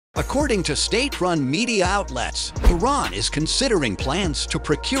According to state-run media outlets, Iran is considering plans to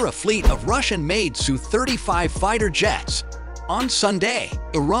procure a fleet of Russian-made Su-35 fighter jets. On Sunday,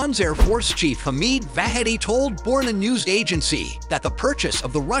 Iran's Air Force Chief Hamid Vahedi told Borna News Agency that the purchase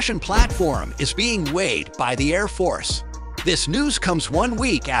of the Russian platform is being weighed by the Air Force. This news comes 1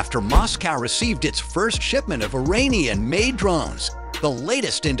 week after Moscow received its first shipment of Iranian-made drones, the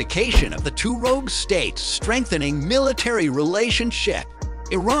latest indication of the two rogue states strengthening military relationship.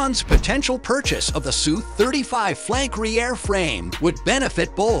 Iran's potential purchase of the Su-35 flank-re airframe would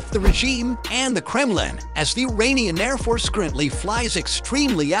benefit both the regime and the Kremlin, as the Iranian Air Force currently flies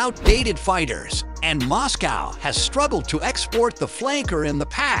extremely outdated fighters, and Moscow has struggled to export the flanker in the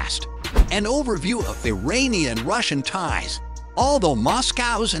past. An overview of Iranian-Russian ties. Although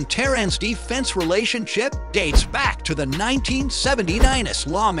Moscow's and Tehran's defense relationship dates back to the 1979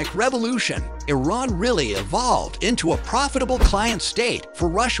 Islamic Revolution, Iran really evolved into a profitable client state for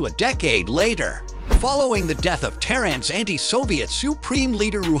Russia a decade later. Following the death of Tehran's anti-Soviet Supreme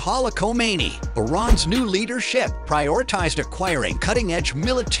Leader Ruhollah Khomeini, Iran's new leadership prioritized acquiring cutting-edge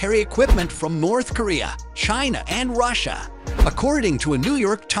military equipment from North Korea, China, and Russia. According to a New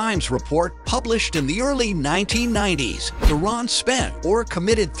York Times report published in the early 1990s, Iran spent or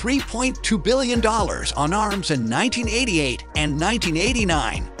committed $3.2 billion on arms in 1988 and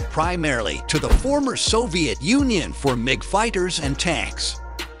 1989, primarily to the former Soviet Union for MiG fighters and tanks.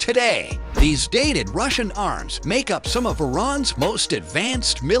 Today, these dated Russian arms make up some of Iran's most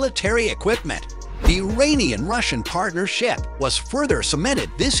advanced military equipment. The Iranian-Russian partnership was further cemented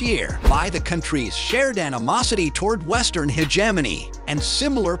this year by the country's shared animosity toward Western hegemony and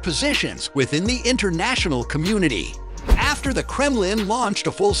similar positions within the international community. After the Kremlin launched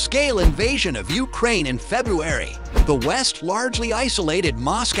a full-scale invasion of Ukraine in February, the West largely isolated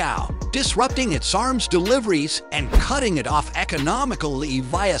Moscow, disrupting its arms deliveries and cutting it off economically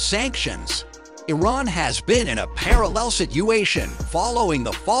via sanctions. Iran has been in a parallel situation following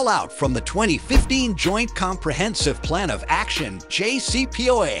the fallout from the 2015 Joint Comprehensive Plan of Action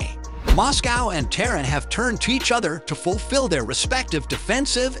 (JCPOA). Moscow and Tehran have turned to each other to fulfill their respective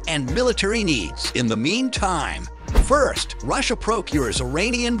defensive and military needs. In the meantime, first, Russia procures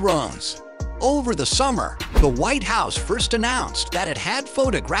Iranian drones. Over the summer, the White House first announced that it had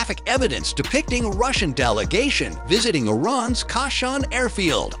photographic evidence depicting a Russian delegation visiting Iran's Kashan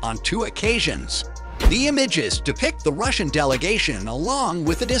airfield on 2 occasions. The images depict the Russian delegation along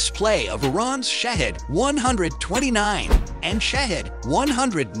with a display of Iran's Shahed 129 and Shahed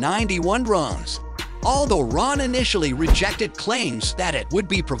 191 drones. Although Iran initially rejected claims that it would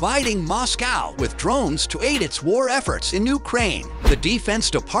be providing Moscow with drones to aid its war efforts in Ukraine, the Defense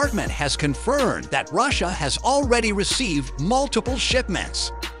Department has confirmed that Russia has already received multiple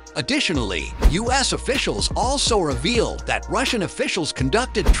shipments. Additionally, U.S. officials also revealed that Russian officials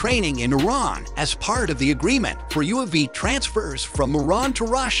conducted training in Iran as part of the agreement for UAV transfers from Iran to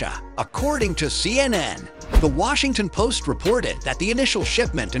Russia. According to CNN, The Washington Post reported that the initial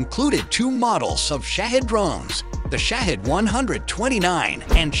shipment included 2 models of Shahed drones, the Shahed 129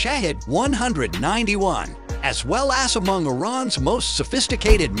 and Shahed 191, as well as among Iran's most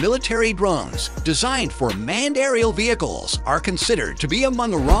sophisticated military drones, designed for manned aerial vehicles, are considered to be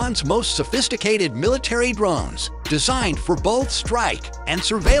among Iran's most sophisticated military drones, designed for both strike and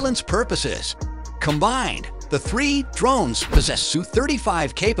surveillance purposes. Combined, the 3 drones possess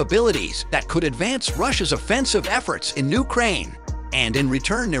Su-35 capabilities that could advance Russia's offensive efforts in Ukraine, and in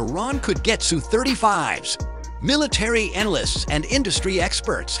return Iran could get Su-35s. Military analysts and industry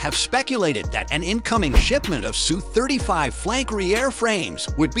experts have speculated that an incoming shipment of Su-35 flank-re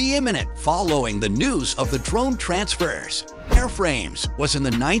airframes would be imminent following the news of the drone transfers. Airframes was in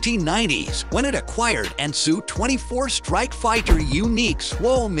the 1990s when it acquired an Su-24 strike fighter unique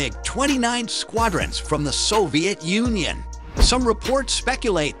SWO MiG-29 squadrons from the Soviet Union. Some reports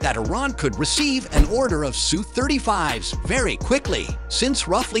speculate that Iran could receive an order of Su-35s very quickly, since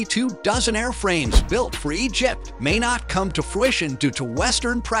roughly 24 airframes built for Egypt may not come to fruition due to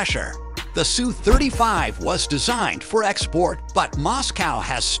Western pressure. The Su-35 was designed for export, but Moscow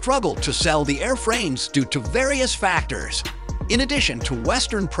has struggled to sell the airframes due to various factors. In addition to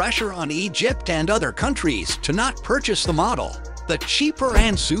Western pressure on Egypt and other countries to not purchase the model, the cheaper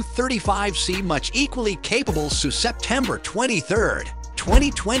and Su-35C much equally capable Su-September 23,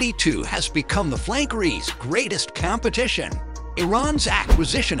 2022 has become the flank-re's greatest competition. Iran's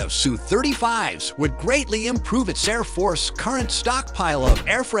acquisition of Su-35s would greatly improve its Air Force's current stockpile of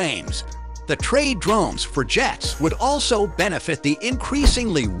airframes. The trade drones for jets would also benefit the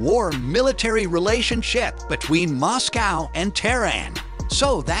increasingly warm military relationship between Moscow and Tehran.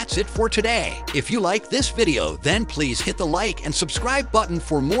 So that's it for today. If you like this video, then please hit the like and subscribe button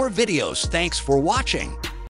for more videos. Thanks for watching.